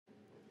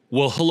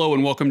Well, hello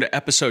and welcome to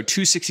episode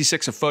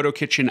 266 of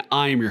PhotoKitchen.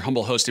 I am your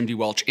humble host, MD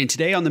Welch, and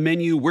today on the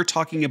menu, we're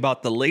talking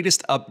about the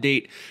latest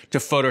update to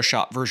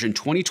Photoshop version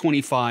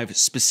 2025,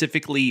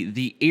 specifically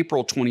the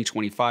April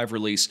 2025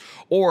 release,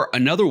 or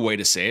another way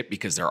to say it,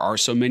 because there are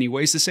so many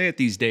ways to say it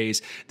these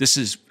days, this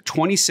is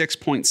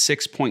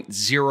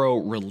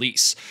 26.6.0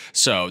 release.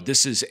 So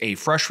this is a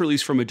fresh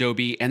release from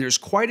Adobe, and there's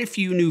quite a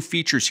few new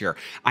features here.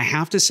 I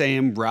have to say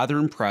I'm rather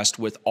impressed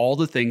with all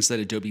the things that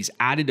Adobe's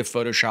added to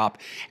Photoshop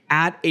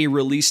at a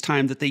release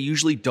time that they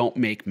usually don't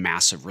make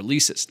massive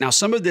releases. Now,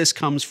 some of this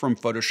comes from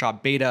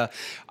Photoshop beta.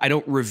 I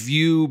don't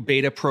review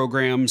beta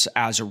programs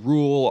as a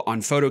rule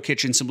on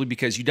PhotoKitchen simply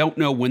because you don't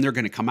know when they're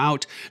going to come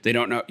out. You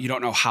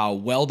don't know how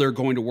well they're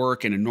going to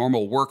work in a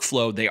normal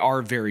workflow. They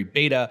are very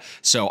beta,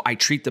 so I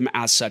treat them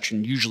as such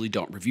and usually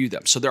don't review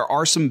them. So there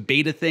are some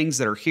beta things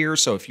that are here.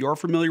 So if you're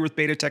familiar with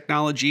beta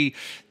technology,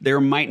 there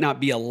might not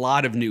be a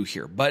lot of new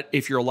here. But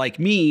if you're like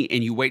me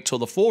and you wait till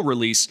the full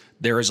release,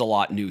 there is a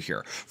lot new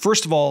here.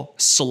 First of all,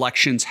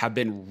 selections have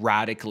been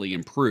radically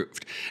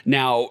improved.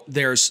 Now,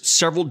 there's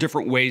several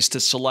different ways to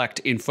select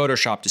in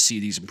Photoshop to see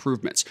these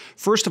improvements.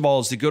 First of all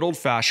is the good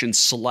old-fashioned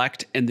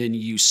select and then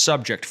use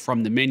subject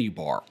from the menu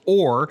bar.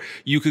 Or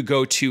you could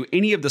go to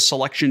any of the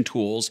selection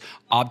tools,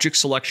 object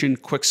selection,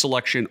 quick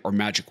selection, or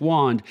magic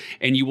wand,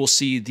 and you will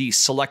see the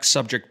select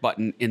subject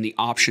button in the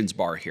options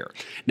bar here.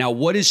 Now,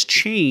 what has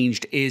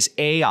changed is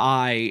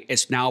AI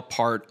is now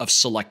part of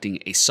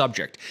selecting a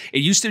subject. It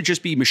used to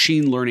just be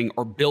machine learning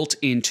or built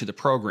into the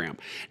program.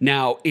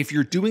 Now, if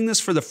you're doing this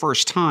for the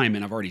first time,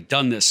 and I've already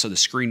done this so the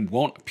screen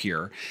won't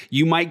appear,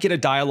 you might get a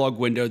dialog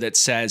window that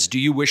says, do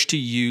you wish to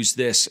use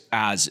this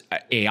as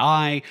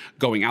AI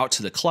going out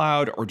to the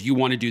cloud, or do you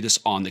want to do this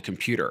on the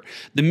computer?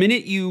 The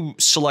minute you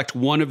select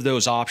one of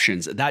those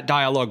options, that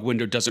dialog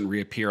window doesn't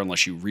reappear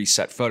unless you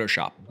reset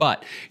Photoshop.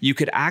 But you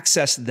could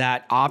access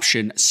that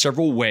option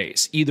several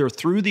ways, either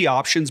through the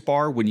options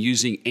bar when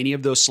using any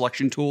of those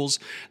selection tools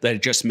that I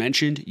just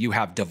mentioned. You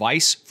have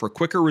device for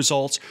quicker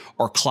results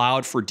or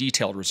cloud for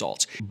detailed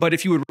results. But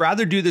if you would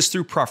rather do this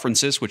through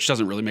preferences, which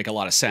doesn't really make a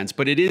lot of sense,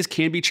 but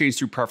can be changed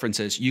through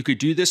preferences, you could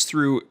do this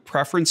through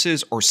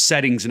preferences or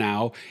settings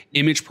now,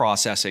 image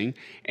processing,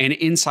 and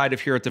inside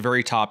of here at the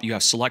very top, you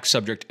have select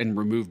subject and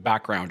remove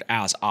background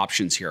as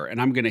options here.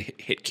 And I'm gonna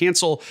hit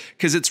cancel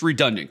because it's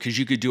redundant, because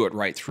you could do it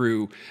right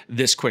through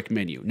this quick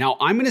menu. Now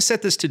I'm gonna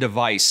set this to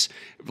device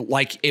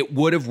like it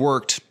would have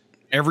worked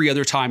every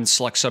other time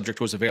select subject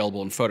was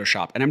available in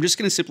Photoshop. And I'm just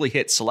going to simply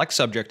hit select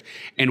subject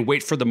and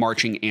wait for the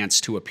marching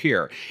ants to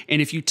appear.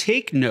 And if you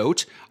take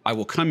note, I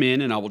will come in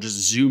and I will just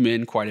zoom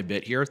in quite a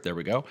bit here. There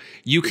we go.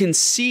 You can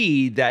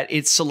see that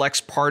it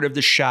selects part of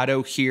the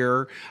shadow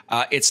here.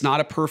 It's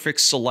not a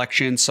perfect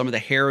selection. Some of the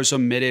hair is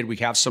omitted. We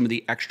have some of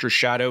the extra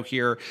shadow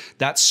here.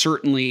 That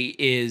certainly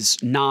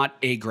is not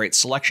a great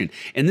selection.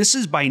 And this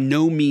is by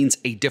no means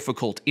a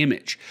difficult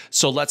image.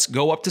 So let's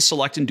go up to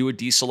select and do a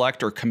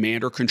deselect, or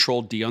Command or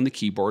Control D on the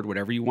keyboard,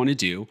 whatever you want to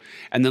do.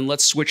 And then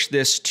let's switch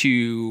this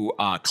to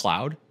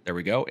cloud. There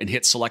we go. And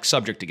hit select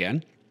subject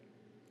again.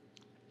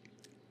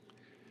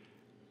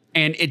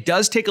 And it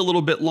does take a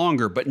little bit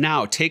longer, but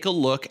now take a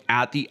look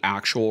at the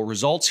actual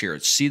results here.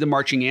 See the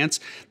marching ants?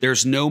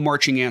 There's no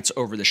marching ants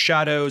over the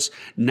shadows.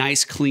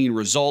 Nice clean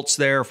results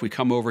there. If we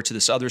come over to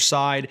this other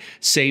side,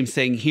 same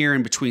thing here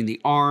in between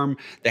the arm.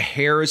 The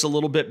hair is a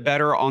little bit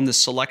better on the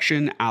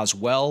selection as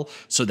well.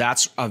 So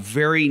that's a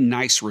very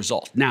nice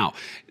result. Now,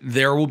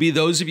 there will be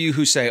those of you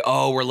who say,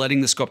 oh, we're letting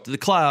this go up to the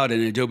cloud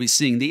and Adobe's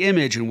seeing the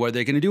image and what are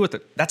they going to do with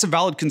it? That's a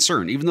valid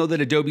concern. Even though that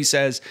Adobe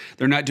says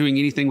they're not doing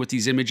anything with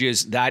these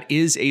images, that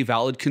is a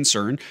valid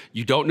concern.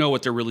 You don't know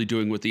what they're really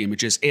doing with the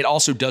images. It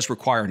also does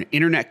require an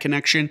internet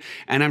connection,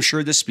 and I'm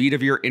sure the speed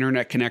of your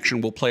internet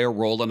connection will play a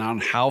role in on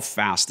how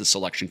fast the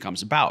selection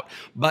comes about.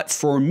 But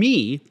for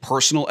me,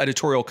 personal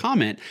editorial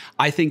comment,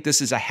 I think this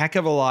is a heck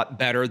of a lot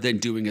better than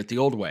doing it the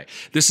old way.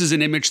 This is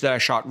an image that I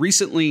shot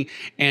recently,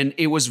 and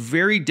it was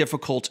very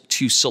difficult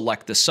to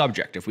select the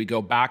subject. If we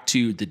go back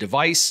to the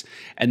device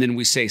and then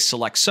we say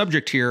select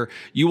subject here,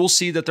 you will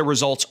see that the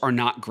results are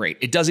not great.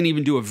 It doesn't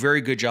even do a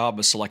very good job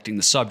of selecting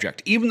the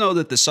subject, even though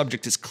that the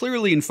subject is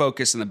clearly in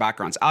focus and the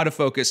background's out of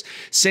focus.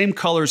 Same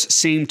colors,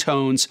 same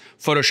tones.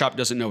 Photoshop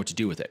doesn't know what to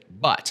do with it.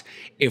 But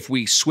if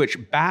we switch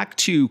back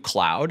to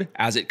cloud,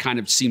 as it kind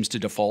of seems to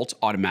default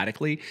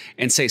automatically,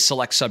 and say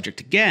select subject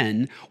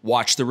again,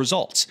 watch the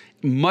results.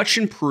 Much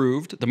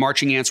improved. The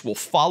marching ants will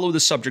follow the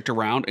subject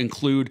around,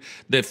 include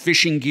the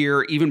fishing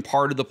gear, even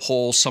part of the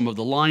pole, some of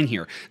the line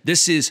here.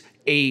 This is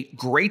a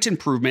great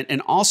improvement,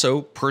 and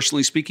also,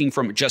 personally speaking,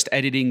 from just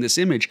editing this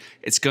image,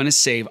 it's going to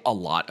save a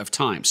lot of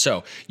time.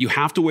 So you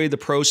have to weigh the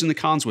pros and the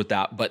cons with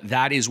that, but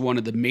that is one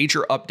of the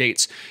major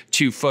updates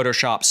to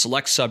Photoshop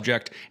select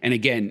subject. And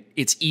again,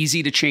 it's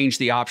easy to change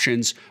the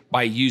options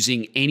by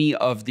using any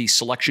of the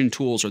selection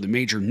tools or the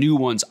major new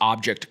ones,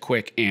 object,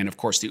 quick, and of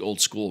course the old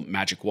school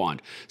magic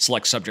wand.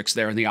 Select subjects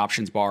there in the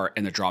options bar,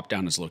 and the drop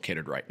down is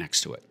located right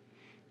next to it.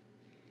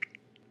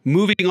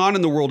 Moving on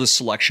in the world of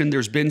selection,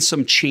 there's been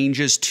some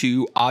changes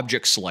to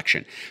object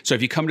selection. So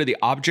if you come to the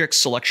object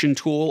selection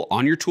tool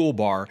on your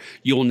toolbar,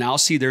 you'll now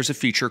see there's a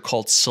feature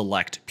called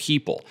Select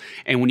People.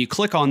 And when you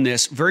click on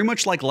this, very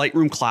much like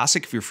Lightroom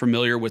Classic, if you're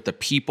familiar with the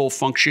people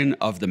function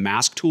of the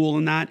mask tool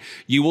in that,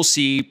 you will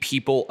see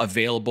people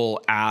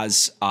available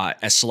as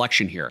a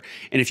selection here.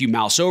 And if you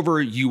mouse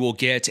over, you will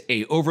get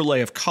a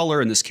overlay of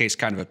color, in this case,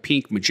 kind of a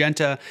pink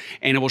magenta,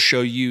 and it will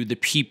show you the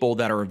people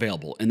that are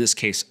available, in this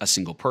case, a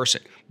single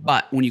person.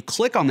 But when you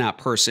click on that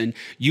person,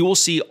 you will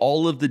see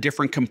all of the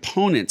different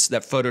components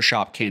that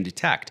Photoshop can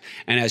detect.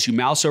 And as you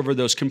mouse over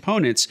those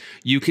components,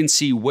 you can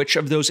see which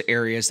of those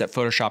areas that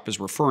Photoshop is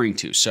referring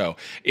to. So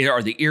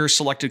are the ears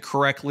selected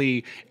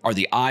correctly? Are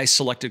the eyes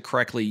selected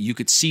correctly? You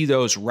could see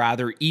those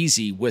rather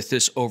easy with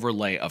this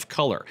overlay of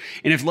color.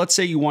 And if, let's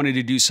say, you wanted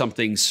to do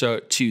something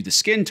to the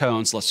skin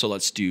tones,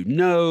 let's do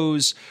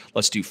nose,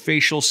 let's do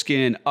facial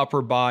skin,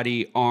 upper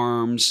body,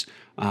 arms,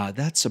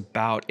 that's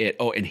about it.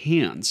 Oh, and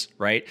hands,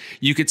 right?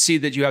 You could see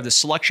that you have the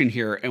selection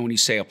here, and when you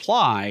say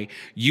apply,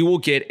 you will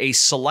get a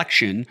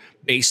selection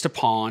based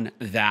upon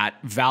that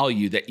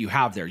value that you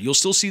have there. You'll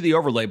still see the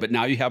overlay, but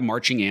now you have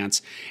marching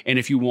ants. And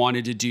if you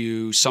wanted to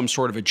do some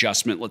sort of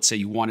adjustment, let's say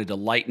you wanted to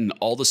lighten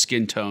all the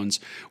skin tones,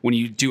 when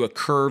you do a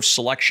curve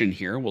selection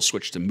here, we'll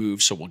switch to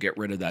move, so we'll get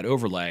rid of that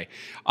overlay.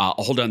 I'll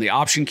hold down the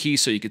option key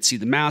so you can see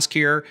the mask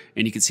here,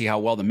 and you can see how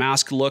well the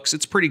mask looks.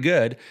 It's pretty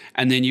good.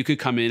 And then you could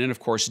come in and, of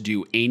course,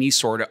 do any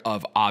sort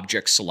of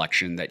object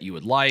selection that you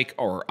would like,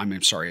 or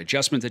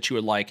adjustment that you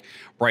would like,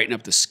 brighten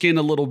up the skin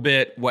a little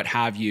bit, what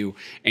have you,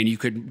 and you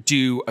could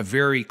do a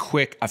very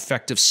quick,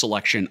 effective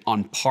selection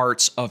on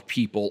parts of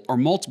people or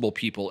multiple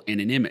people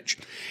in an image.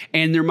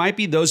 And there might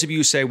be those of you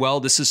who say, well,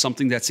 this is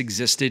something that's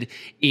existed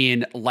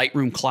in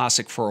Lightroom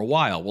Classic for a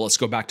while. Well, let's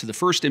go back to the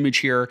first image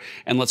here,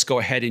 and let's go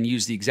ahead and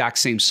use the exact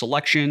same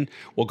selection.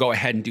 We'll go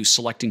ahead and do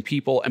selecting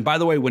people. And by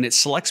the way, when it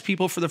selects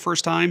people for the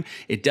first time,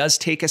 it does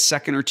take a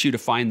second or two to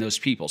find those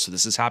people. So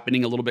this is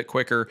happening a little bit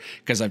quicker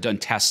because I've done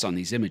tests on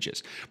these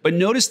images. But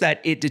notice that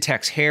it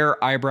detects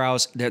hair,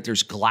 eyebrows, that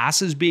there's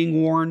glasses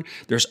being worn,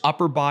 there's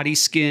upper body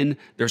skin,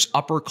 there's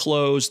upper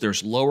clothes,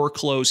 there's lower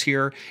clothes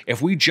here. If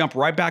we jump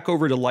right back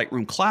over to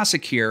Lightroom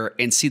Classic here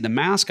and see the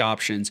mask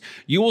options,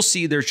 you will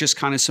see there's just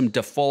kind of some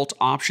default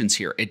options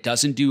here. It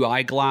doesn't do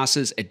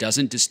eyeglasses. It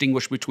doesn't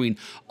distinguish between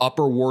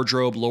upper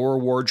wardrobe, lower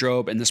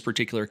wardrobe in this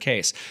particular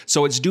case.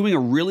 So it's doing a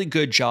really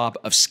good job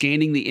of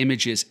scanning the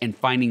images and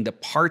finding the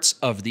parts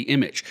of the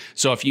image.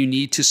 So if you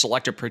need to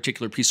select a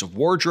particular piece of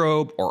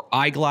wardrobe or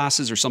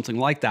eyeglasses or something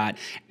like that,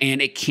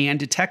 and it can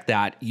detect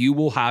that, you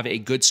will have a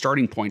good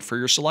starting point for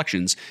your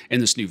selections in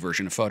this new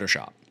version of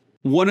Photoshop.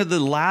 One of the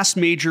last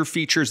major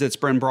features that's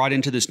been brought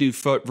into this new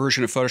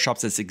version of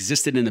Photoshop that's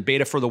existed in the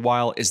beta for a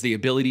while is the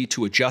ability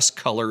to adjust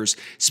colors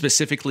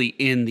specifically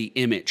in the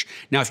image.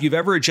 Now, if you've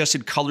ever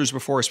adjusted colors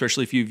before,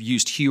 especially if you've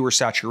used hue or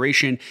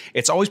saturation,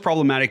 it's always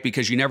problematic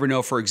because you never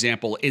know, for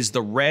example, is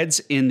the reds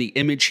in the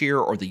image here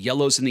or the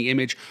yellows in the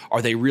image,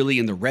 are they really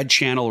in the red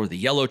channel or the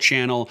yellow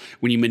channel?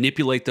 When you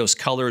manipulate those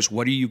colors,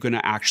 what are you going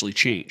to actually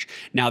change?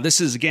 Now, this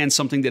is, again,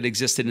 something that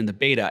existed in the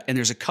beta, and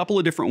there's a couple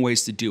of different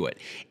ways to do it.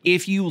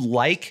 If you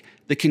like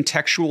the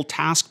contextual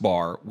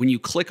taskbar, when you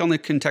click on the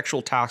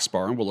contextual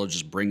taskbar, and we'll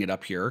just bring it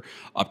up here,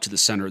 up to the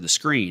center of the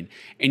screen,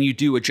 and you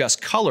do adjust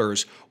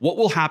colors, what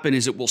will happen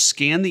is it will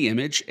scan the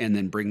image and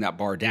then bring that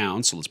bar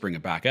down. So let's bring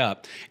it back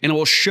up, and it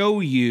will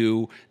show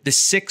you the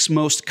 6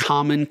 most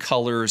common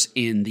colors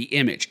in the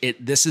image.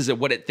 This is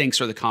what it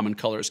thinks are the common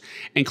colors,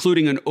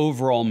 including an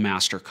overall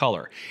master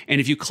color.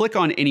 And if you click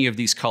on any of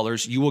these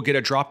colors, you will get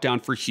a drop down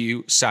for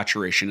hue,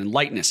 saturation, and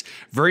lightness,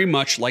 very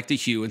much like the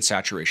hue and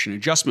saturation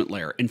adjustment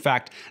layer. In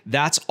fact,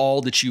 that's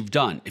all that you've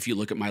done. If you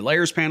look at my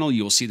layers panel,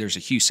 you will see there's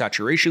a hue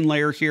saturation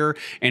layer here.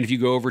 And if you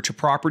go over to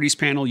properties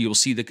panel, you will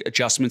see the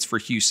adjustments for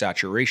hue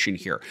saturation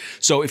here.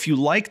 So if you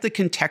like the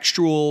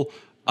contextual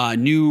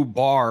new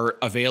bar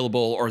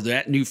available, or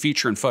that new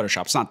feature in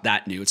Photoshop, it's not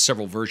that new, it's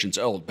several versions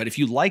old, but if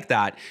you like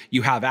that,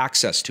 you have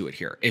access to it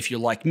here. If you're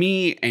like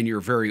me and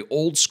you're very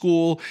old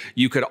school,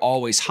 you could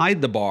always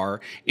hide the bar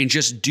and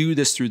just do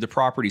this through the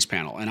properties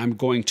panel. And I'm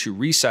going to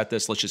reset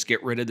this. Let's just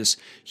get rid of this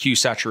hue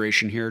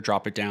saturation here,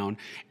 drop it down,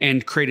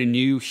 and create a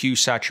new hue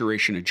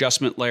saturation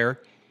adjustment layer.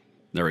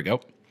 There we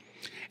go.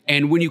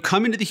 And when you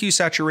come into the hue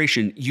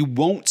saturation, you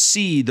won't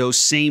see those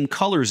same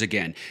colors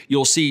again.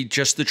 You'll see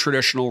just the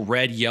traditional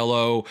red,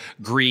 yellow,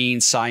 green,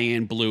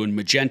 cyan, blue, and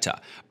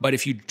magenta. But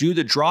if you do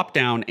the drop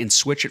down and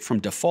switch it from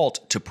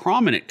default to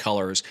prominent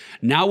colors,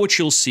 now what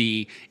you'll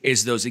see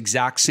is those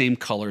exact same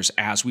colors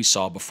as we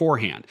saw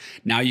beforehand.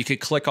 Now you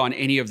could click on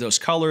any of those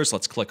colors.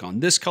 Let's click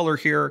on this color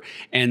here,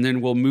 and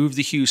then we'll move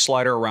the hue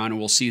slider around, and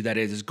we'll see that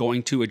it is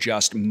going to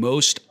adjust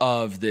most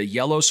of the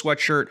yellow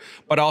sweatshirt,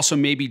 but also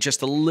maybe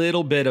just a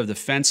little bit of the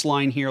fence intense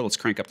line here. Let's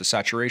crank up the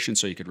saturation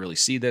so you could really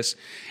see this.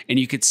 And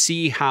you could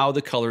see how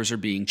the colors are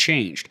being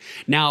changed.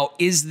 Now,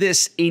 is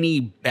this any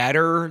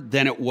better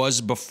than it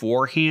was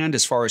beforehand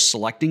as far as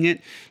selecting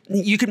it?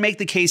 You can make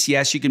the case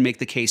yes, you can make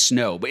the case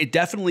no, but it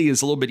definitely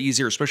is a little bit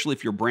easier, especially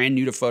if you're brand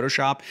new to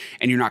Photoshop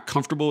and you're not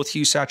comfortable with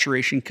hue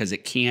saturation, because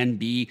it can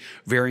be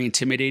very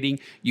intimidating.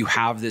 You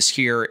have this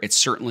here, it's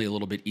certainly a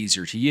little bit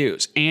easier to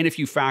use. And if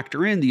you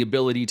factor in the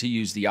ability to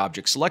use the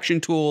object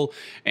selection tool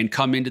and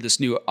come into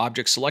this new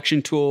object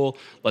selection tool,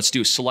 let's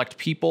do select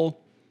people.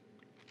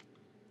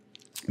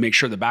 Make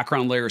sure the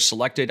background layer is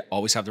selected,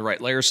 always have the right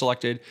layer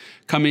selected.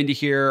 Come into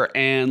here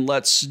and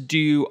let's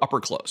do upper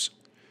close.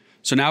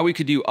 So now we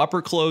could do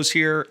upper close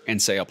here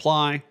and say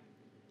apply.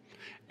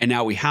 And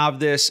now we have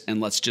this, and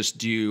let's just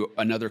do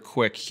another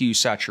quick hue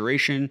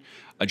saturation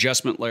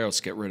adjustment layer. Let's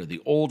get rid of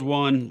the old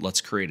one. Let's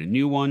create a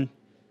new one.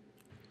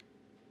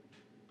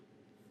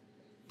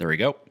 There we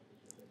go.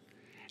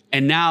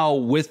 And now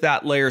with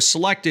that layer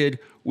selected,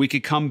 we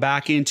could come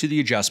back into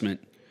the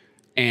adjustment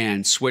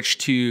and switch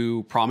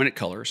to prominent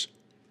colors.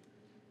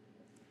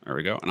 There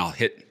we go. And I'll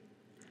hit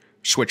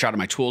switch out of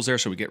my tools there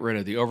so we get rid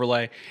of the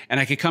overlay. And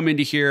I could come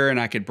into here and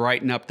I could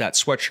brighten up that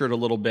sweatshirt a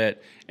little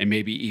bit and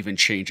maybe even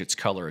change its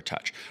color a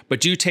touch.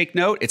 But do take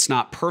note, it's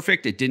not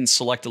perfect. It didn't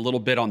select a little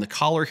bit on the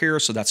collar here,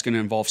 so that's going to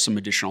involve some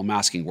additional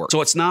masking work.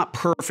 So it's not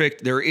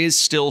perfect. There is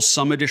still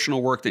some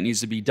additional work that needs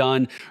to be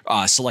done.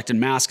 Select and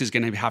mask is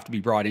going to have to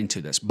be brought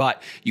into this.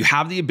 But you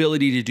have the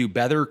ability to do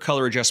better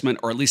color adjustment,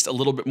 or at least a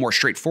little bit more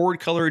straightforward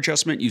color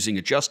adjustment using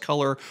adjust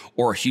color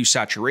or hue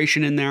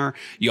saturation in there.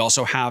 You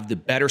also have the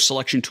better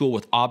selection tool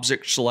with object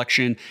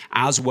selection,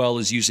 as well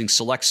as using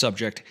select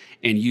subject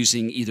and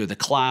using either the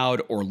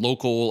cloud or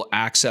local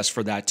access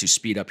for that to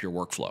speed up your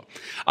workflow.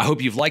 I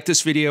hope you've liked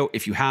this video.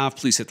 If you have,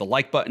 please hit the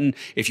like button.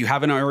 If you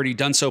haven't already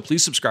done so,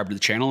 please subscribe to the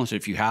channel. And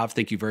if you have,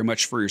 thank you very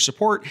much for your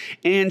support,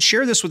 and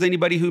share this with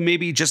anybody who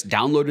maybe just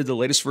downloaded the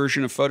latest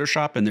version of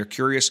Photoshop and they're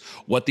curious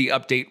what the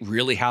update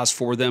really has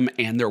for them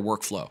and their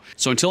workflow.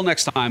 So until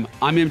next time,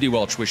 I'm MD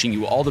Welch, wishing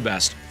you all the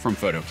best from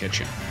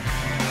PhotoKitchen.